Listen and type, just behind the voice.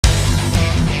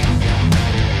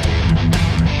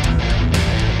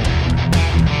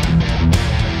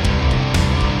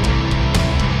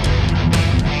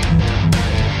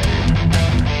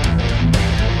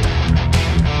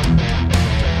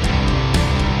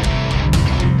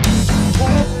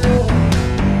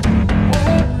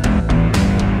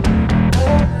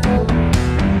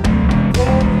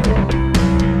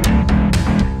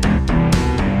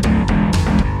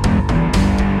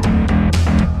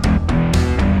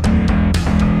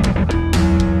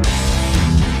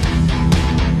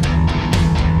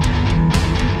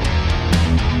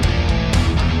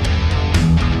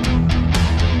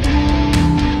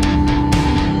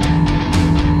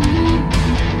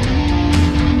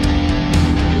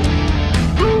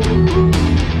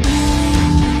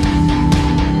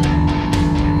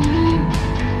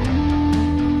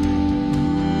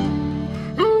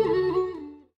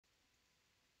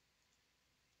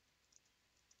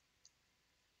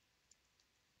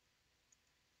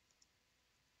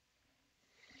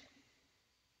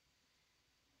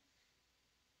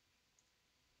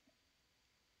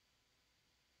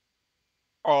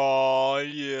Oh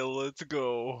yeah, let's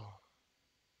go.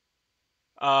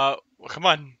 Come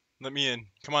on, let me in.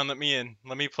 Come on, let me in.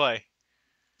 Let me play.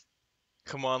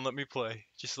 Come on, let me play.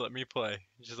 Just let me play.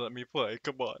 Just let me play.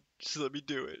 Come on. Just let me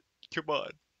do it. Come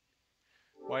on.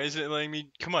 Why isn't it letting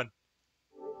me? Come on.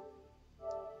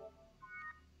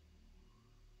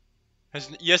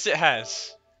 Yes, it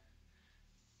has.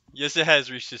 Yes, it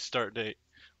has reached its start date.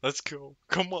 Let's go.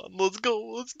 Come on, let's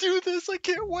go. Let's do this. I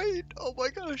can't wait. Oh my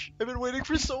gosh. I've been waiting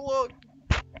for so long.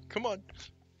 Come on.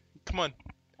 Come on.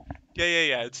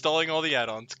 Yeah. Installing all the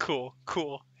add-ons. Cool.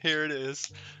 Cool. Here it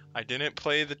is. I didn't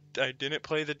play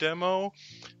the demo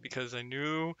because I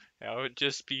knew I would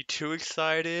just be too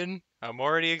excited. I'm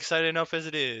already excited enough as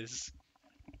it is.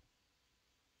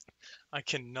 I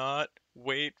cannot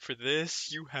wait for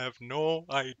this. You have no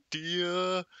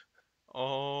idea.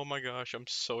 Oh my gosh, I'm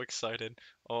so excited.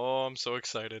 Oh, I'm so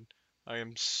excited. I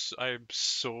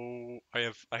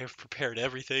have prepared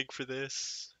everything for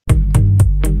this.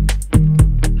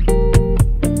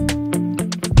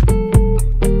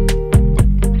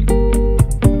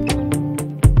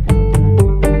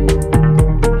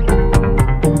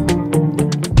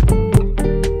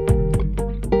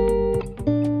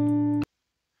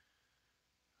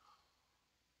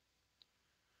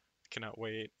 Cannot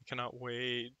wait. Cannot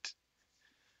wait.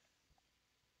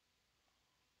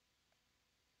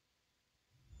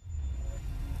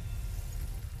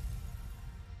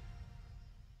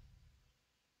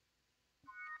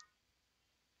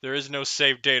 There is no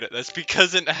save data. That's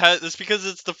because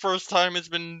it's the first time it's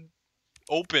been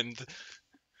opened.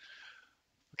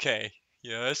 Okay.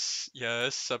 Yes.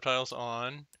 Subtitles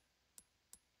on.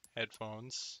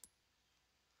 Headphones.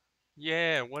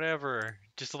 Yeah, whatever.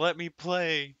 Just let me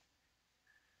play.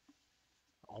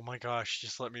 Oh my gosh,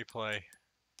 just let me play.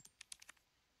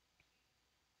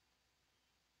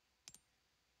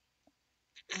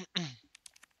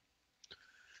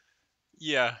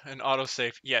 Yeah, an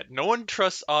autosave. Yeah, no one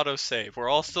trusts autosave. We're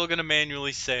all still gonna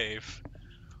manually save.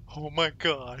 Oh my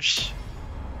gosh.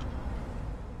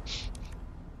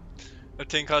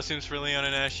 Obtain costumes for Leon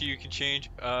and Ashley. You can change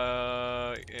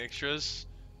extras.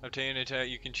 Obtain a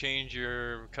you can change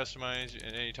your customize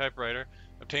in any typewriter.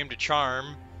 Obtain to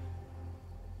charm.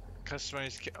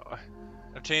 Customize.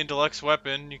 Obtain deluxe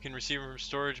weapon. You can receive from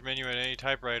storage menu at any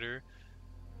typewriter.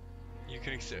 You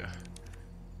can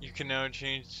you can now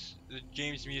change the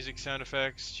game's music, sound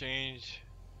effects. Change.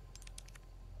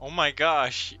 Oh my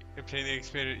gosh! Obtain the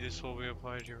expanded. This will be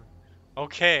applied to.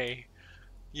 Okay.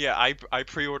 Yeah, I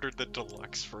pre-ordered the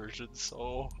deluxe version,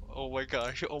 so oh my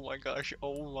gosh, oh my gosh,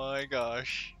 oh my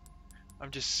gosh.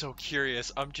 I'm just so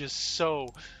curious. I'm just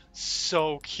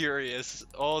so curious.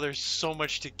 Oh, there's so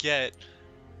much to get.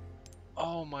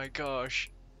 Oh my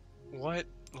gosh. What?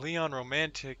 Leon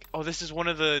Romantic. Oh, this is one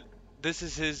of the this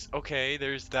is his okay,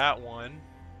 there's that one.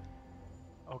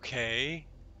 Okay.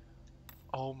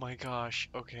 Oh my gosh.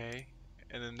 Okay.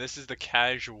 And then this is the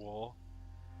casual.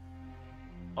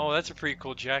 Oh, that's a pretty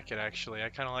cool jacket actually. I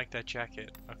kind of like that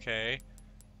jacket. Okay.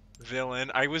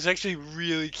 Villain. I was actually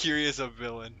really curious of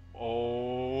villain.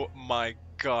 Oh my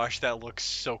gosh, that looks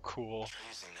so cool. Try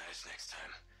using knives next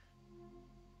time.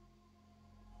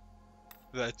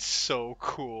 That's so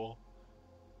cool.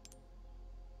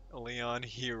 Leon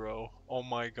Hero. Oh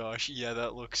my gosh, yeah,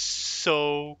 that looks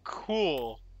so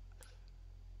cool.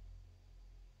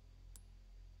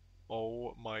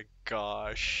 Oh my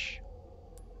gosh.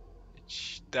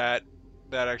 That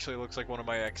that actually looks like one of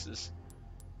my exes.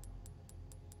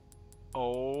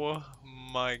 Oh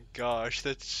my gosh,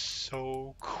 that's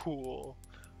so cool.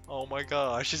 Oh my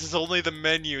gosh, this is only the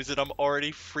menus and I'm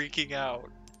already freaking out.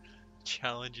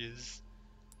 Challenges.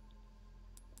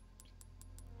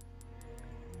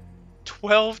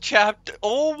 12 chapter.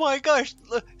 Oh my gosh,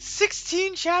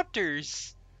 16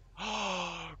 chapters.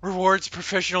 Rewards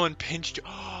professional and pinched.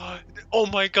 Oh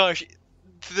my gosh.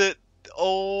 The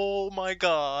oh my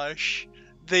gosh.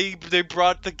 They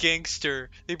brought the gangster.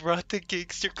 They brought the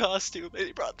gangster costume.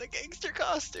 They brought the gangster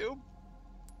costume.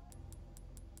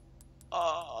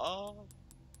 Ah.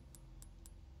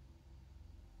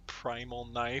 Primal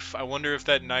knife. I wonder if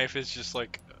that knife is just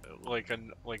like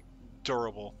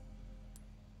durable.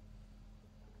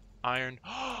 Iron.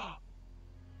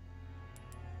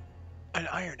 An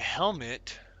iron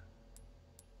helmet.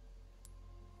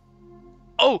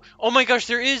 Oh my gosh,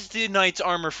 there is the knight's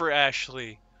armor for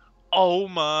Ashley. Oh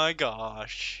my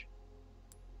gosh.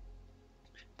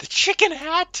 The chicken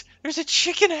hat? There's a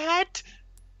chicken hat?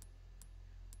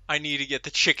 I need to get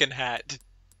the chicken hat.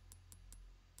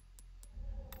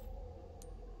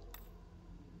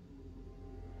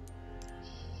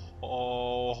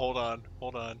 Oh, hold on.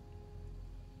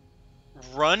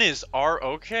 Run is R.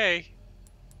 Okay.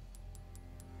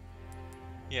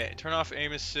 Yeah, turn off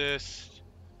aim assist.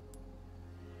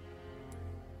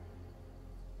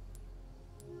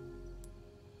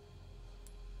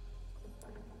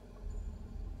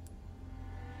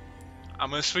 I'm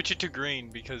gonna switch it to green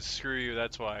because screw you,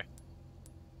 that's why.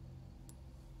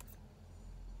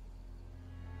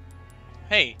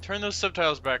 Hey, turn those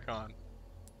subtitles back on.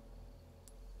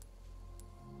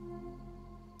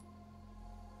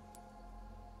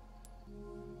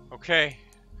 Okay.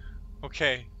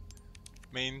 Okay.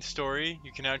 Main story,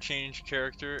 you can now change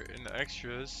character in the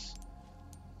extras.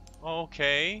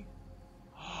 Okay.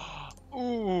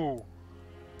 Ooh.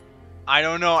 I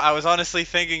don't know, I was honestly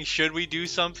thinking, should we do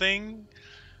something?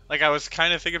 Like, I was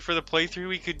kind of thinking for the playthrough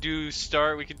we could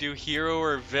do hero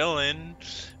or villain,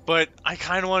 but I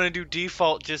kind of want to do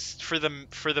default just for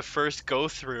the first go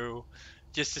through,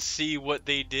 just to see what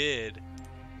they did.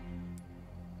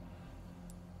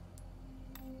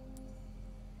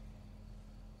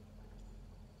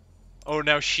 Oh,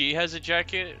 now she has a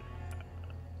jacket?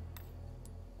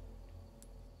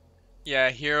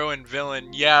 Yeah, hero and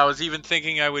villain. Yeah, I was even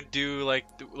thinking I would do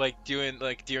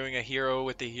doing a hero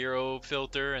with the hero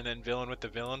filter and then villain with the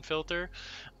villain filter.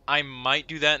 I might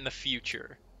do that in the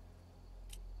future.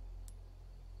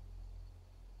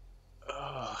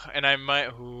 Ugh, and I might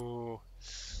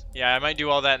yeah, I might do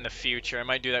all that in the future. I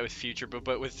might do that with future,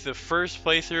 but with the first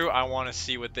playthrough, I want to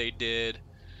see what they did.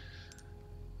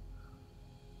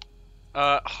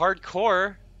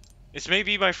 Hardcore. This may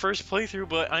be my first playthrough,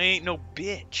 but I ain't no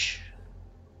bitch.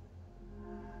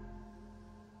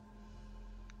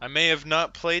 I may have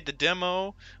not played the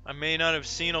demo. I may not have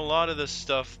seen a lot of the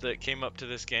stuff that came up to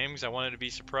this game because I wanted to be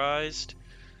surprised.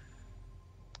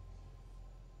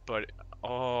 But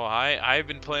oh, I've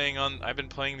been playing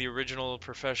the original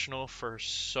professional for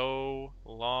so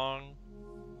long.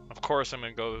 Of course, I'm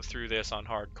gonna go through this on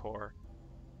hardcore.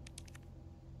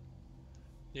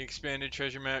 The expanded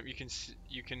treasure map,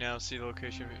 you can now see the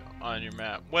location on your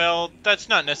map. Well, that's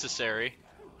not necessary.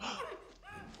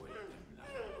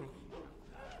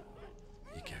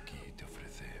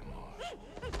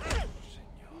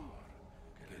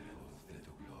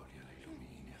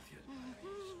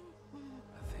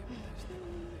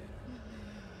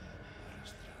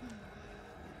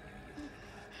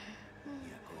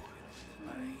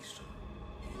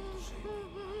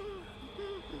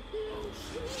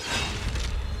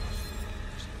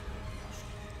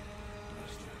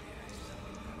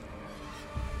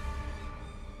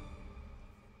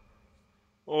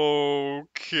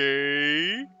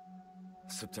 Okay.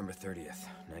 September 30th,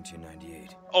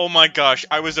 1998. Oh my gosh,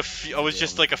 I was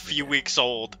just like a few weeks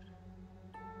old.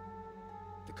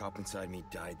 The cop inside me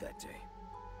died that day.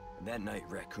 And that night,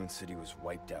 Raccoon City was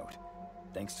wiped out,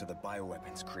 thanks to the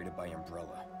bioweapons created by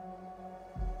Umbrella.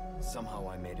 Somehow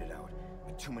I made it out,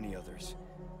 but too many others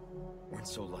weren't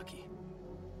so lucky.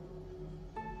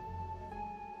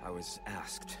 I was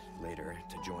asked later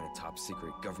to join a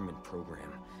top-secret government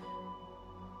program.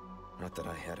 Not that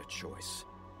I had a choice.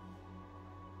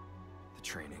 The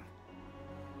training,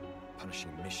 punishing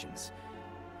missions,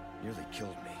 nearly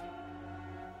killed me.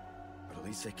 But at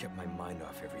least I kept my mind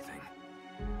off everything.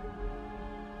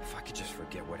 If I could just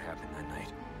forget what happened that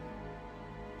night.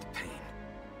 The pain,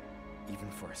 even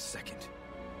for a second.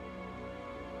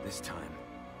 This time,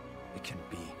 it can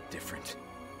be different.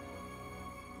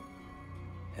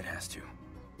 It has to.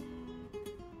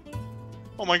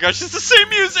 Oh my gosh, it's the same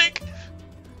music!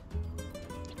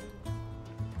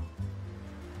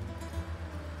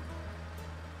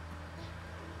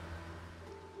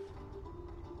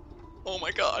 Oh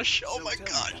my gosh, oh my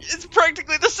gosh, it's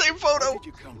practically the same photo! How did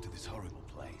you come to this horrible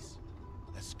place?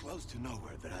 As close to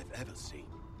nowhere that I've ever seen.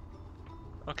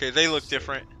 Okay, they look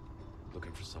different.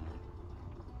 Looking for someone.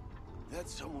 That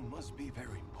someone must be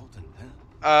very important,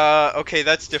 huh? Okay,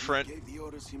 that's different. He gave the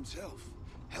orders himself.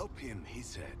 Help him, he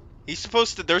said.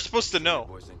 They're supposed to know.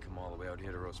 Boys didn't come all the way out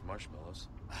here to roast marshmallows.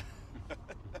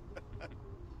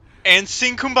 And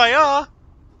sing Kumbaya!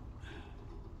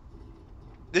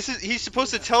 He's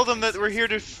supposed to tell them that we're here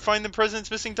to find the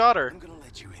president's missing daughter. I'm gonna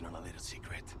let you in on a little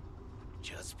secret.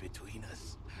 Just between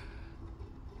us.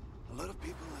 A lot of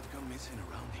people have gone missing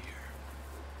around here.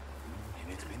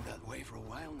 And it's been that way for a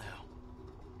while now.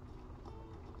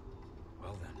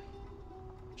 Well then,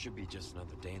 should be just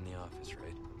another day in the office,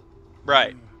 right?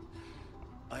 Right.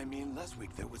 I mean, last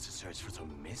week there was a search for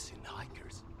some missing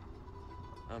hikers.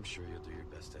 I'm sure you'll do your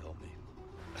best to help me.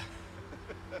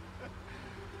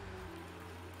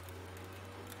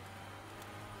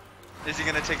 Is he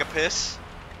gonna take a piss?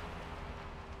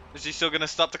 Is he still gonna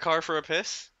stop the car for a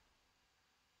piss?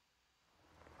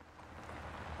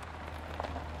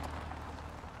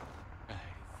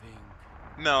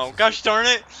 No, gosh darn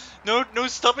it! No, no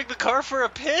stopping the car for a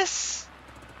piss?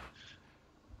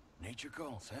 Nature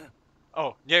calls, huh?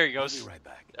 Oh, there he I'll be goes. right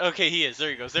back. Okay, he is. There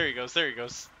he goes. There he goes. There he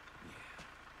goes.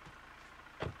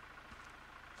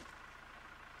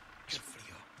 Qué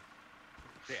frío.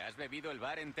 ¿Te has bebido el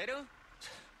bar entero?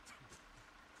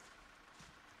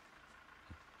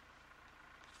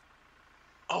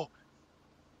 Oh,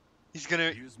 he's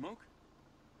gonna. You smoke?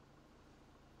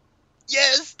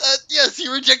 Yes, yes, he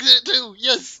rejected it too.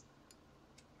 Yes.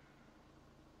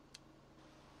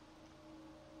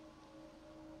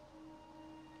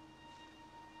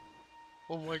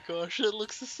 Oh my gosh, it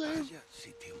looks the same. Vaya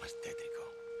sitio más tétrico.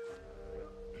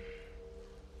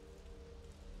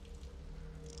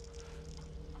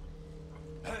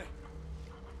 ¡Hey!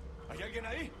 ¿Hay alguien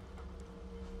ahí?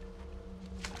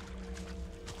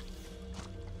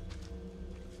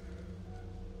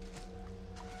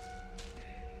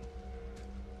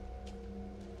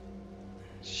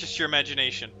 It's just your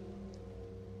imagination.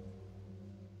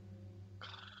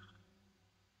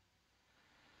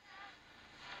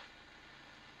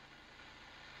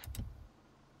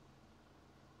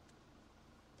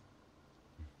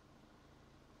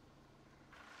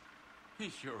 He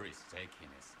sure is taking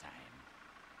his time.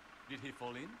 Did he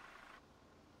fall in?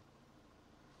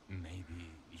 Maybe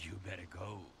you better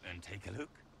go and take a look.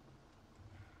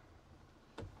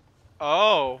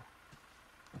 Oh.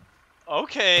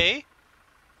 Okay.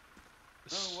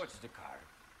 Oh, watch the car.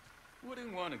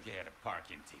 Wouldn't want to get a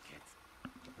parking ticket.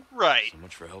 Right. So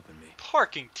much for helping me.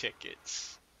 Parking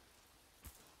tickets.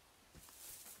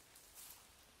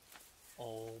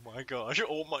 Oh my gosh,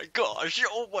 oh my gosh,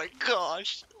 oh my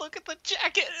gosh. Look at the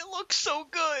jacket, it looks so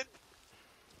good.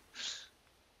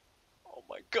 Oh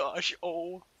my gosh,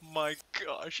 oh my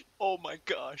gosh, oh my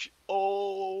gosh,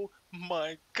 oh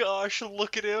my gosh,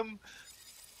 look at him.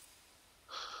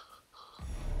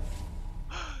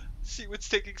 See what's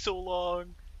taking so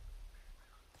long.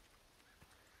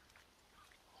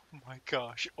 Oh my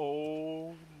gosh,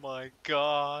 oh my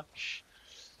gosh.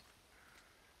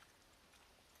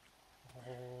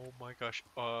 Oh my gosh.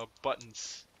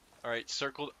 Buttons. Alright,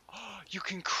 circled. You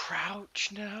can crouch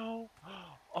now?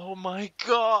 Oh my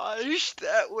gosh!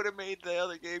 That would have made the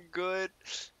other game good.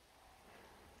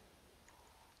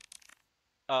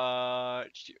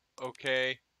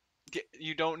 Okay.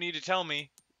 You don't need to tell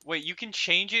me. Wait, you can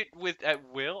change it with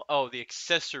at will? Oh, the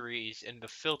accessories and the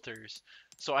filters.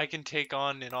 So I can take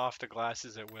on and off the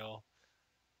glasses at will.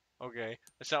 Okay,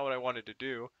 that's not what I wanted to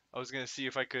do. I was gonna see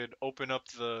if I could open up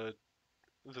the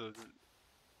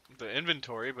the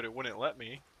inventory, but it wouldn't let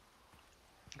me.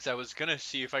 Because I was gonna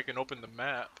see if I can open the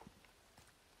map.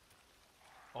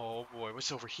 Oh boy,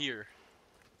 what's over here?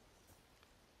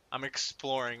 I'm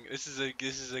exploring. This is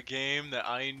a game that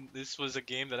this was a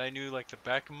game that I knew like the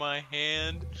back of my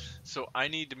hand. So I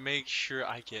need to make sure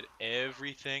I get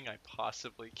everything I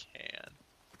possibly can.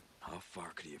 How far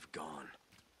could he have gone?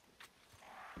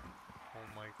 Oh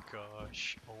my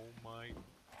gosh. Oh my.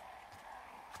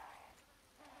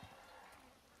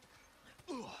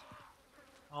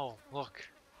 Oh, look.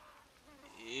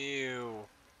 Ew.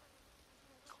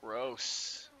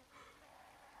 Gross.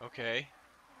 Okay.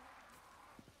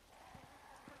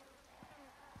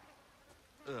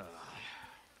 Ugh.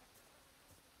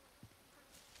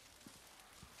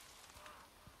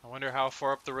 I wonder how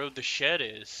far up the road the shed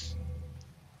is.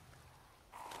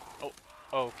 Oh,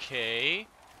 okay.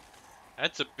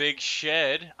 That's a big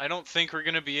shed. I don't think we're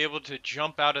gonna be able to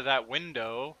jump out of that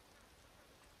window.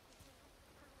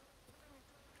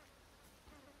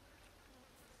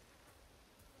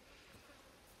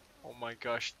 Oh my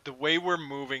gosh, the way we're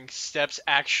moving, steps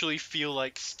actually feel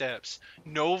like steps.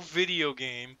 No video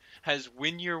game has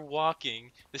when you're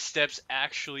walking, the steps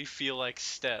actually feel like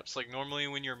steps. Like normally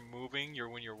when you're moving,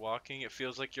 when you're walking, it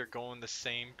feels like you're going the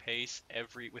same pace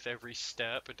with every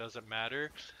step. It doesn't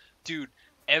matter. Dude,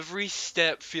 every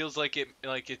step feels like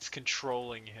it's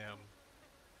controlling him.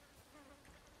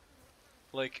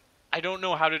 Like I don't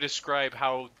know how to describe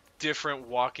how different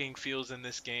walking feels in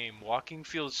this game. Walking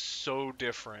feels so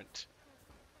different.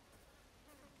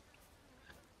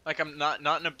 Like I'm not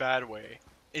in a bad way.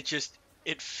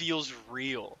 It feels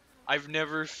real. I've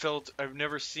never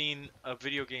seen a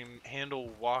video game handle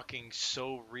walking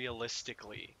so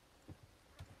realistically.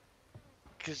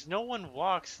 Cuz no one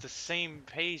walks the same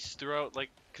pace throughout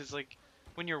cuz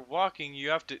when you're walking,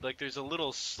 you have to there's a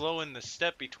little slow in the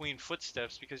step between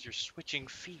footsteps because you're switching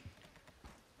feet.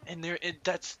 And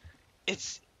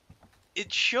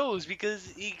it shows because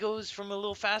he goes from a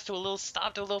little fast to a little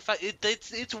stop to a little fast.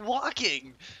 It's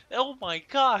walking. Oh my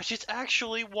gosh, it's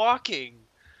actually walking.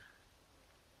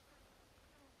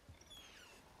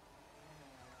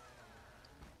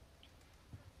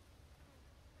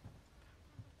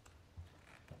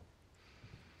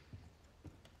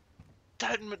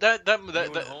 Anyone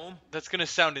home? that's gonna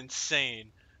sound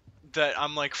insane. That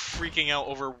I'm like freaking out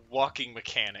over walking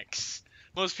mechanics.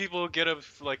 Most people get up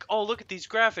like, oh, look at these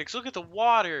graphics, look at the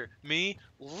water. Me,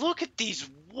 look at these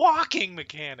walking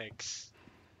mechanics.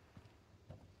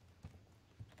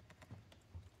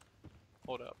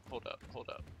 Hold up, hold up, hold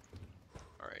up.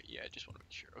 All right, yeah, I just want to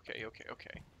make sure. Okay, okay,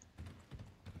 okay.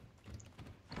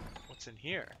 What's in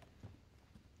here?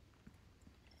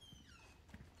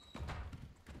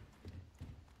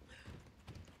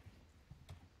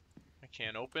 I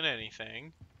can't open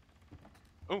anything.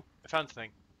 Oh, I found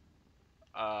something.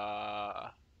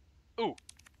 Ooh.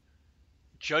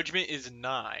 Judgment is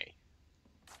nigh.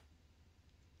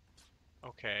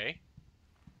 Okay.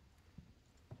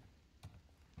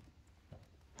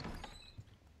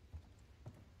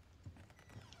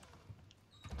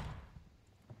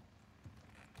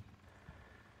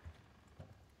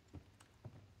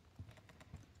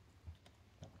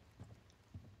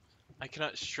 I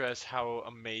cannot stress how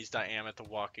amazed I am at the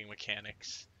walking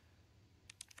mechanics.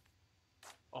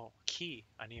 Oh, key.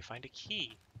 I need to find a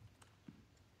key.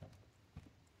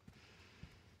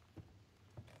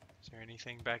 Is there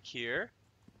anything back here?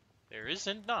 There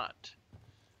isn't not.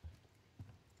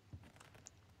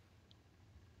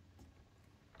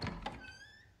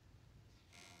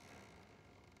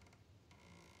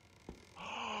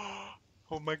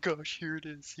 Oh my gosh, here it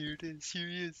is, here it is, here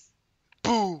he is.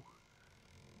 Boo!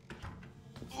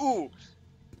 Ooh!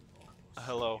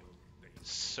 Hello,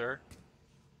 sir?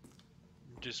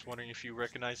 I'm just wondering if you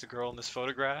recognize the girl in this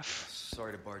photograph?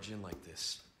 Sorry to barge in like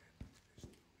this.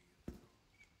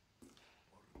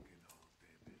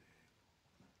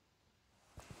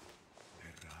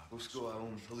 Busco a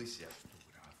un policía.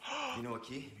 You know a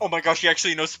key? Oh my gosh, he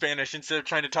actually knows Spanish instead of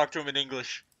trying to talk to him in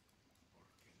English.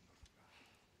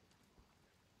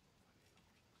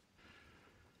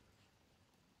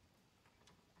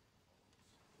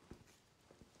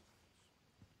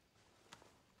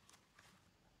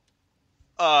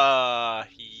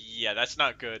 Yeah, that's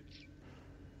not good.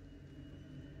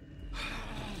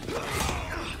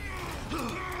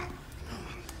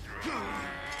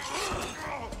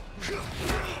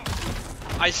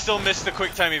 I still miss the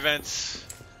QuickTime events.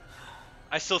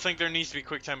 I still think there needs to be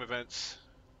QuickTime events.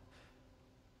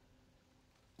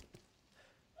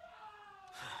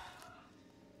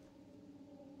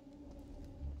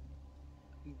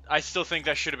 I still think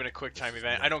that should have been a QuickTime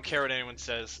event. I don't care what anyone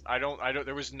says.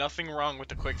 There was nothing wrong with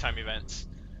the QuickTime events.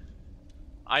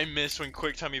 I miss when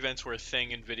QuickTime events were a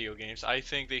thing in video games. I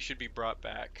think they should be brought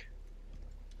back.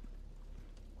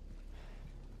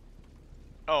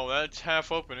 Oh, that's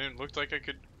half open. It looked like I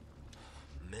could...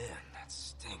 Man, that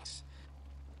stinks.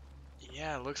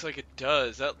 Yeah, it looks like it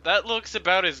does. That looks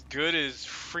about as good as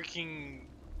freaking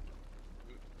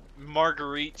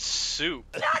Marguerite soup.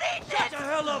 Not eat this! Get the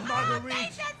hell up, Marguerite!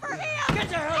 Patient for him! Get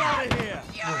the hell out of here!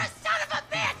 You're a son of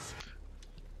a bitch!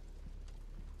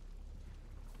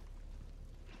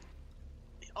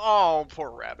 Oh,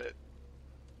 poor rabbit.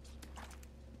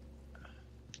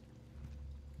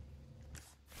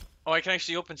 Oh, I can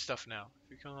actually open stuff now.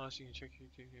 If you come on, you can check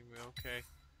your... Okay.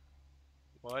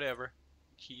 Whatever.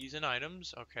 Keys and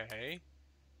items. Okay.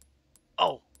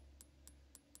 Oh!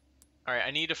 Alright,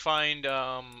 I need to find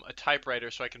a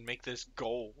typewriter so I can make this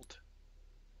gold.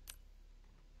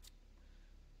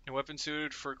 A weapon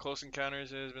suited for close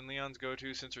encounters has been Leon's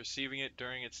go-to since receiving it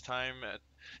during its time at...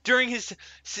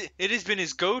 It has been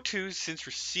his go-to since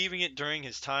receiving it during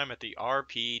his time at the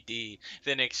RPD.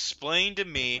 Then explain to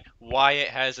me why it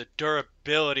has a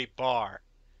durability bar.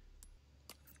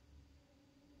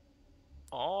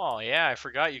 Oh, yeah, I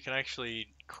forgot you can actually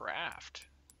craft.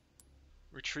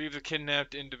 Retrieve the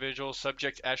kidnapped individual.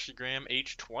 Subject Ashley Graham,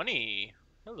 age 20.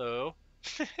 Hello.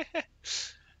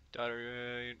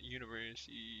 Daughter,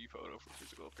 university photo for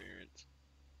physical appearance.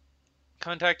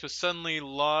 Contact was suddenly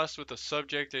lost with the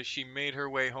subject as she made her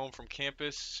way home from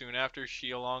campus. Soon after,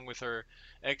 she, along with her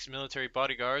ex-military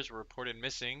bodyguards, were reported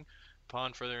missing.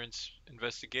 Upon further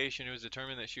investigation, it was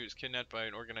determined that she was kidnapped by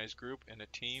an organized group, and a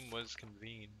team was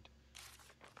convened.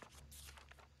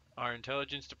 Our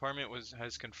intelligence department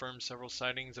has confirmed several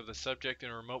sightings of the subject in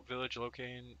a remote village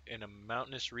located in a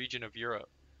mountainous region of Europe.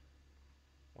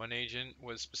 One agent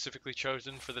was specifically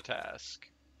chosen for the task.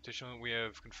 Additionally, we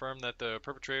have confirmed that the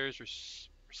perpetrators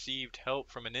received help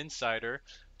from an insider.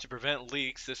 To prevent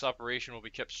leaks, this operation will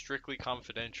be kept strictly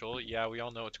confidential. Yeah, we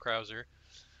all know it's Krauser.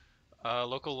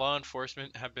 Local law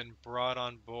enforcement have been brought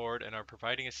on board and are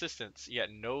providing assistance,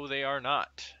 yet no, they are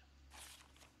not.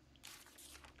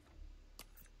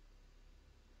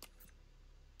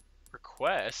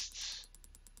 Requests?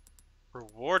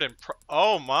 Reward and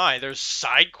oh my, there's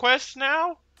side quests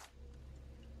now?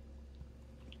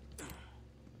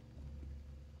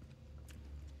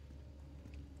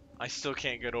 I still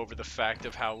can't get over the fact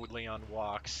of how Leon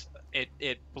walks.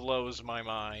 It blows my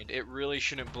mind. It really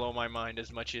shouldn't blow my mind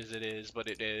as much as it is, but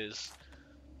it is.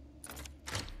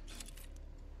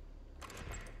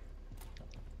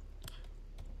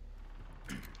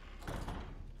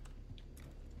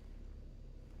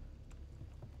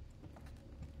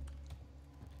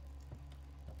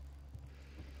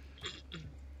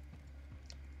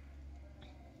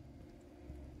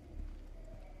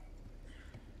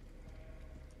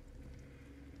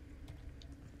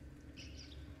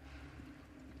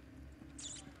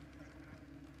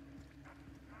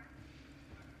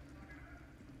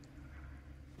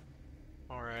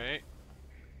 Alright.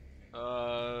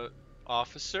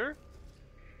 Officer?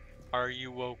 Are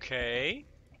you okay?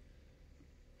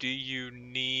 Do you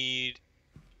need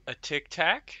a Tic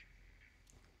Tac?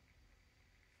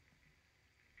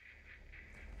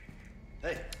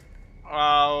 Hey.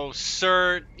 Oh,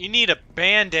 sir, you need a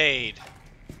Band-Aid.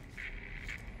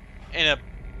 And a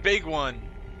big one.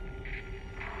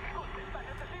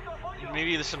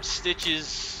 Maybe there's some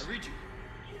stitches. I read you.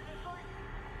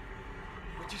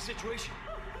 What's your situation?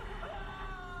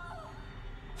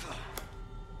 What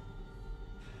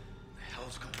the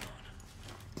hell's going on?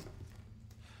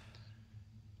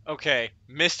 Okay,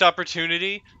 missed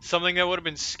opportunity. Something that would have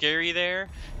been scary there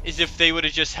is if they would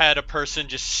have just had a person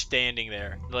just standing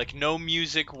there. Like, no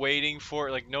music waiting for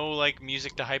it, like, no, like,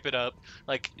 music to hype it up.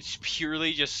 Like, it's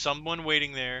purely just someone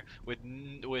waiting there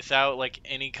without, like,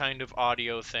 any kind of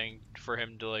audio thing for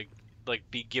him to, like,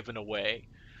 be given away.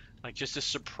 Like, just to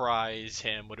surprise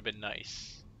him would have been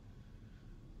nice.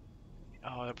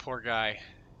 Oh, that poor guy.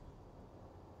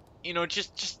 You know,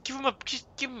 just give him a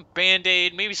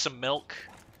Band-Aid, maybe some milk.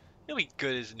 He'll be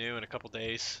good as new in a couple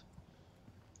days.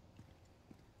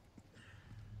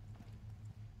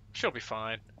 She'll be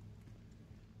fine.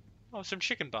 Oh, some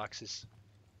chicken boxes.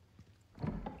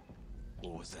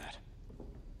 What was that?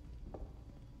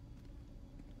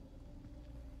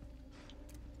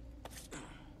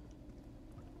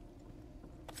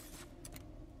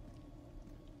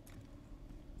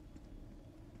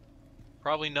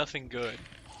 Probably nothing good.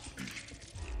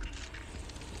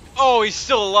 Oh, he's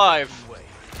still alive.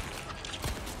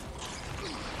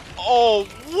 Oh,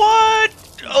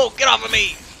 what? Oh, get off of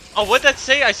me. Oh, what'd that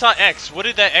say? I saw X. What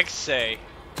did that X say?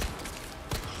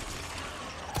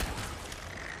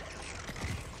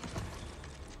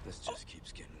 This just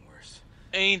keeps getting worse.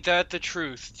 Ain't that the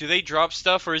truth? Do they drop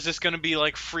stuff, or is this gonna be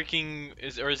like freaking...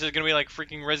 is it gonna be like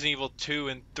freaking Resident Evil 2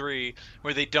 and 3,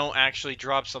 where they don't actually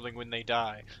drop something when they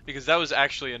die? Because that was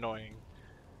actually annoying.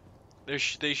 They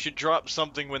should drop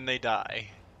something when they die.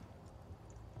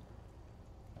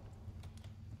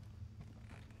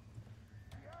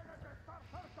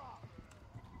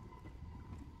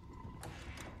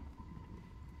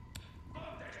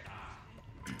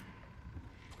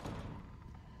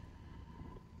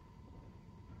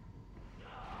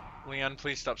 Leon,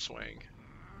 please stop swaying.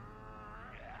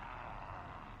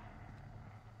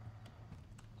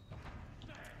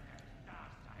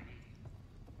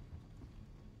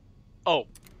 Oh.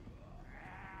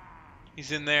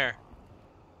 He's in there.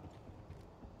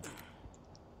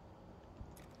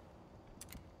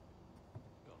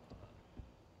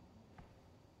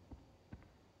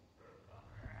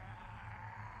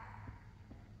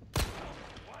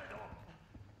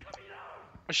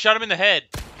 I shot him in the head.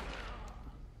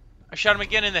 I shot him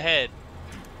again in the head.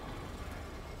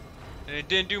 And it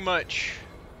didn't do much.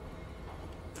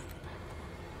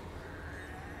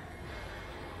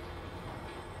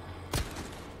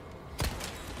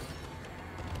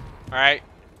 Alright.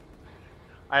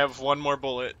 I have one more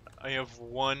bullet. I have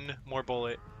one more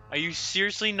bullet. Are you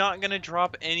seriously not gonna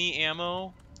drop any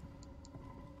ammo?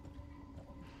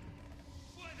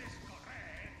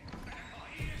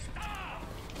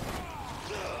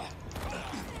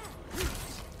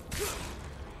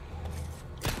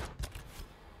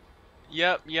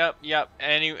 Yep.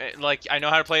 Like, I know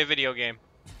how to play a video game.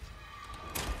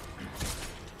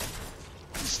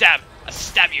 Stab! I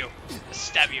stab you! I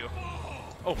stab you!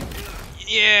 Oh,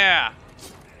 yeah!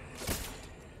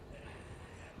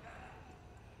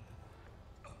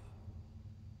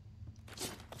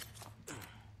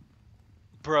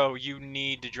 Bro, you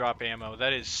need to drop ammo.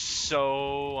 That is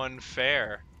so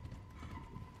unfair.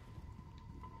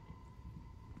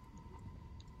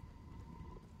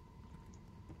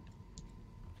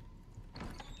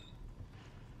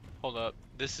 Hold up.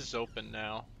 This is open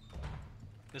now.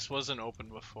 This wasn't open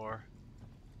before.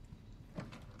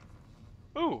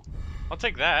 Ooh, I'll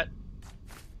take that.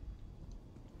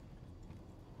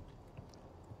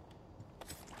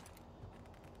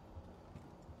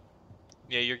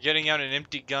 Yeah, you're getting out an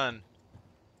empty gun.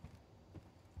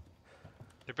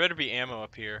 There better be ammo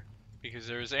up here, because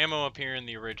there was ammo up here in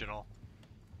the original.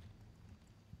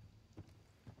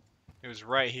 It was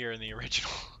right here in the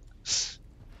original.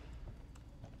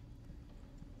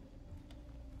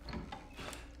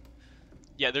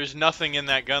 Yeah, there's nothing in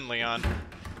that gun, Leon.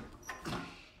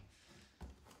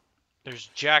 There's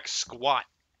jack squat.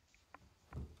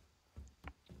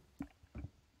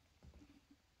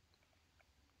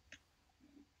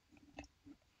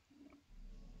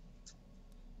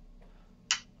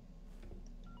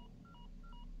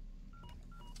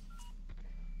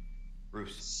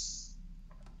 Bruce,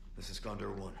 this is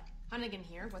Condor 1. Hunnigan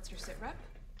here. What's your sit rep?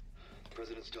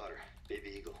 President's daughter,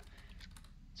 Baby Eagle.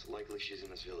 It's likely she's in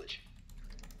this village.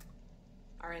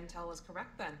 Our intel was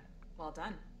correct then. Well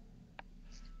done.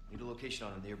 Need a location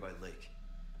on a nearby lake.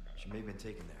 She may have been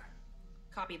taken there.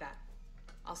 Copy that.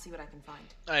 I'll see what I can find.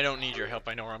 I don't need your help.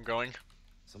 I know where I'm going.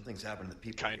 Something's happened to the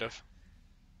people Kind here. of.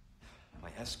 My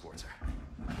escorts are.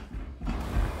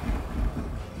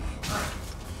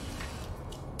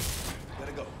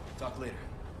 Gotta go. Talk later.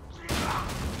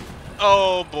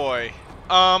 Oh boy.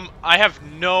 I have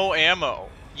no ammo.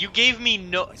 You gave me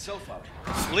no... Myself out.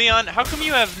 Leon, how come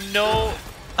you have no...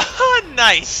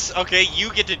 Nice! Okay,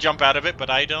 you get to jump out of it, but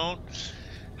I don't.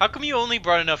 How come you only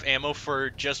brought enough ammo for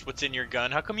just what's in your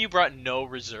gun? How come you brought no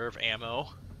reserve ammo?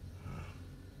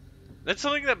 That's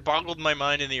something that boggled my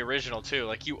mind in the original, too.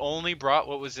 Like, you only brought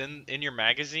what was in your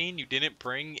magazine? You didn't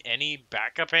bring any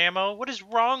backup ammo? What is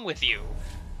wrong with you?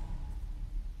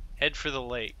 Head for the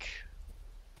lake.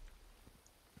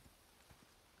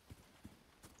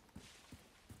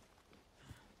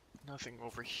 Nothing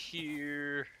over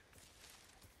here.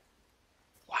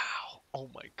 Wow. Oh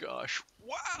my gosh.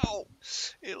 Wow.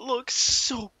 It looks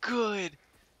so good.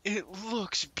 It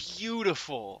looks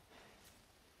beautiful.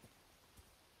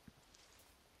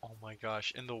 Oh my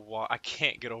gosh. And the I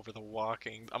can't get over the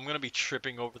walking. I'm going to be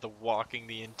tripping over the walking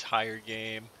the entire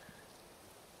game.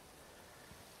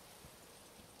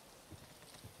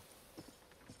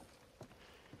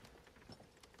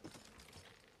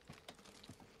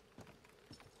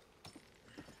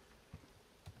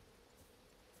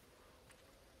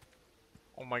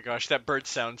 Oh my gosh, that bird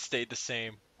sound stayed the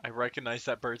same. I recognize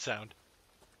that bird sound.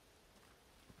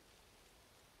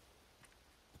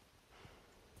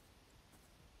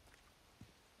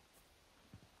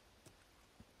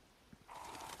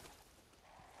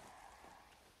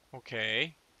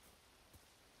 Okay.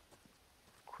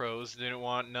 Crows didn't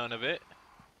want none of it.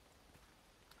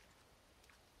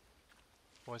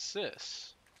 What's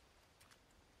this?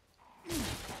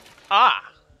 Ah!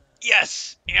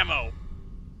 Yes! Ammo!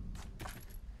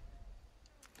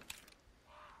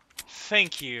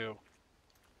 Thank you.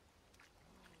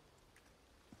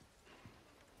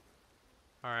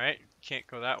 Alright, can't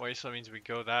go that way, so that means we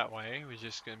go that way. We're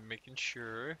just gonna making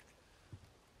sure.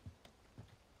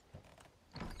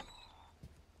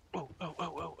 Oh, oh, oh,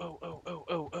 oh, oh, oh,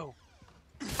 oh, oh,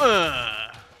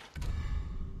 oh.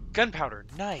 Gunpowder,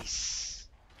 nice.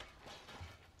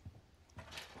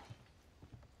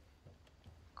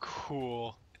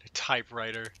 Cool. A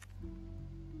typewriter.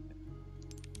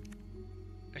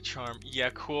 A charm. Yeah,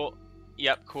 cool.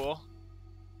 Yep, cool.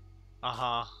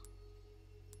 Uh-huh.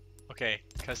 Okay,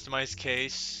 customized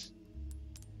case.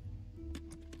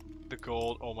 The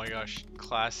gold. Oh my gosh.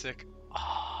 Classic.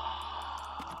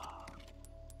 Ah.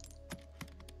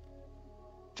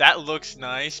 That looks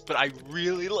nice, but I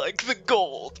really like the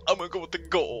gold. I'm gonna go with the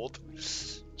gold.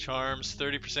 Charms,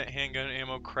 30% handgun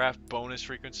ammo, craft bonus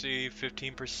frequency,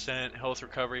 15% health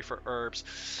recovery for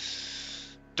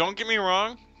herbs. Don't get me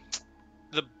wrong.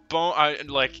 The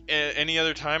like any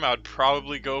other time, I would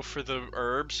probably go for the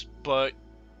herbs, but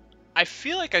I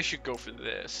feel like I should go for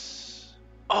this.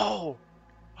 Oh,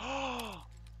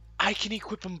 I can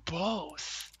equip them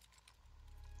both.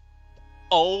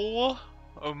 Oh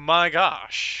my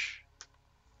gosh!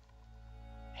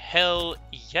 Hell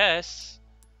yes!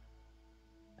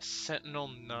 Sentinel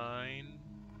 9.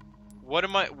 What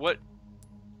am I? What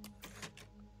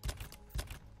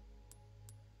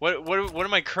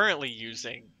am I currently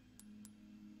using?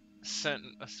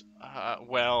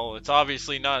 Well, it's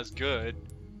obviously not as good.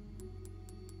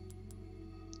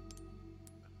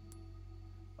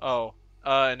 Oh,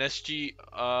 an SG.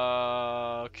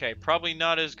 Okay, probably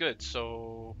not as good.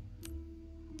 So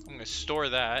I'm gonna store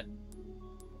that.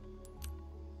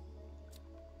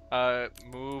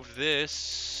 Move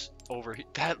this over here.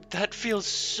 That feels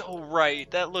so right.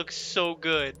 That looks so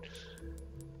good.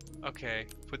 Okay,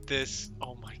 put this.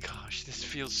 Oh my gosh, this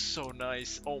feels so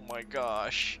nice. Oh my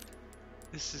gosh.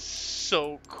 This is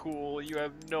so cool. You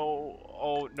have no...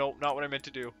 Oh, no, not what I meant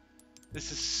to do.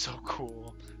 This is so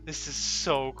cool. This is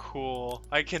so cool.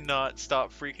 I cannot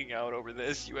stop freaking out over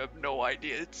this. You have no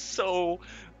idea. It's so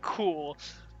cool.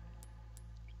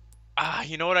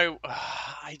 You know what?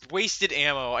 I wasted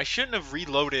ammo. I shouldn't have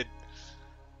reloaded.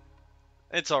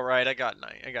 It's all right. I got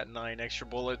 9 extra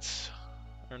bullets,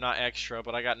 or not extra,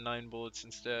 but I got 9 bullets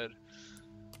instead.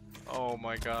 Oh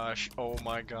my gosh. Oh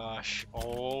my gosh.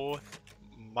 Oh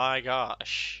my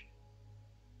gosh.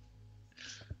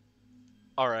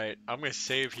 Alright, I'm gonna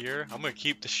save here. I'm gonna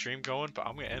keep the stream going, but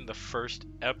I'm gonna end the first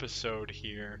episode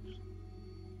here.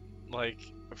 Like,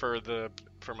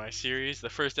 for my series, the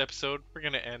first episode, we're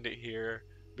gonna end it here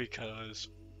because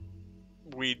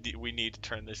we need to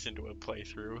turn this into a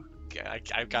playthrough.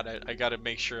 I gotta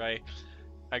make sure I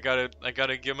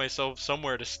gotta give myself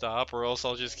somewhere to stop, or else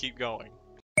I'll just keep going.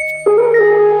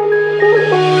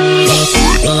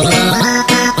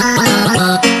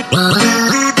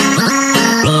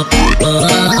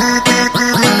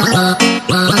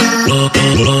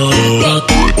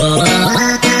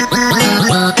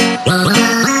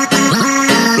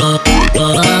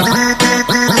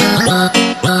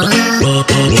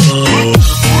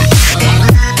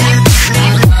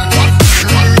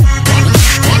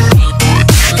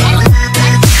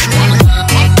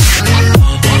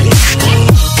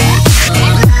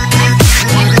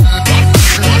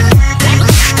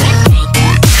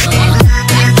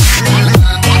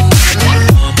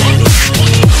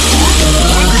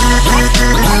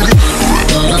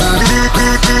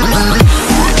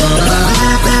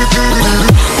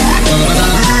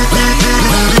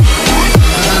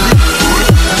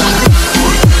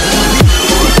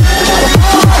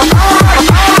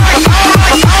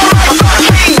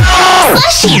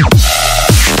 Bless you.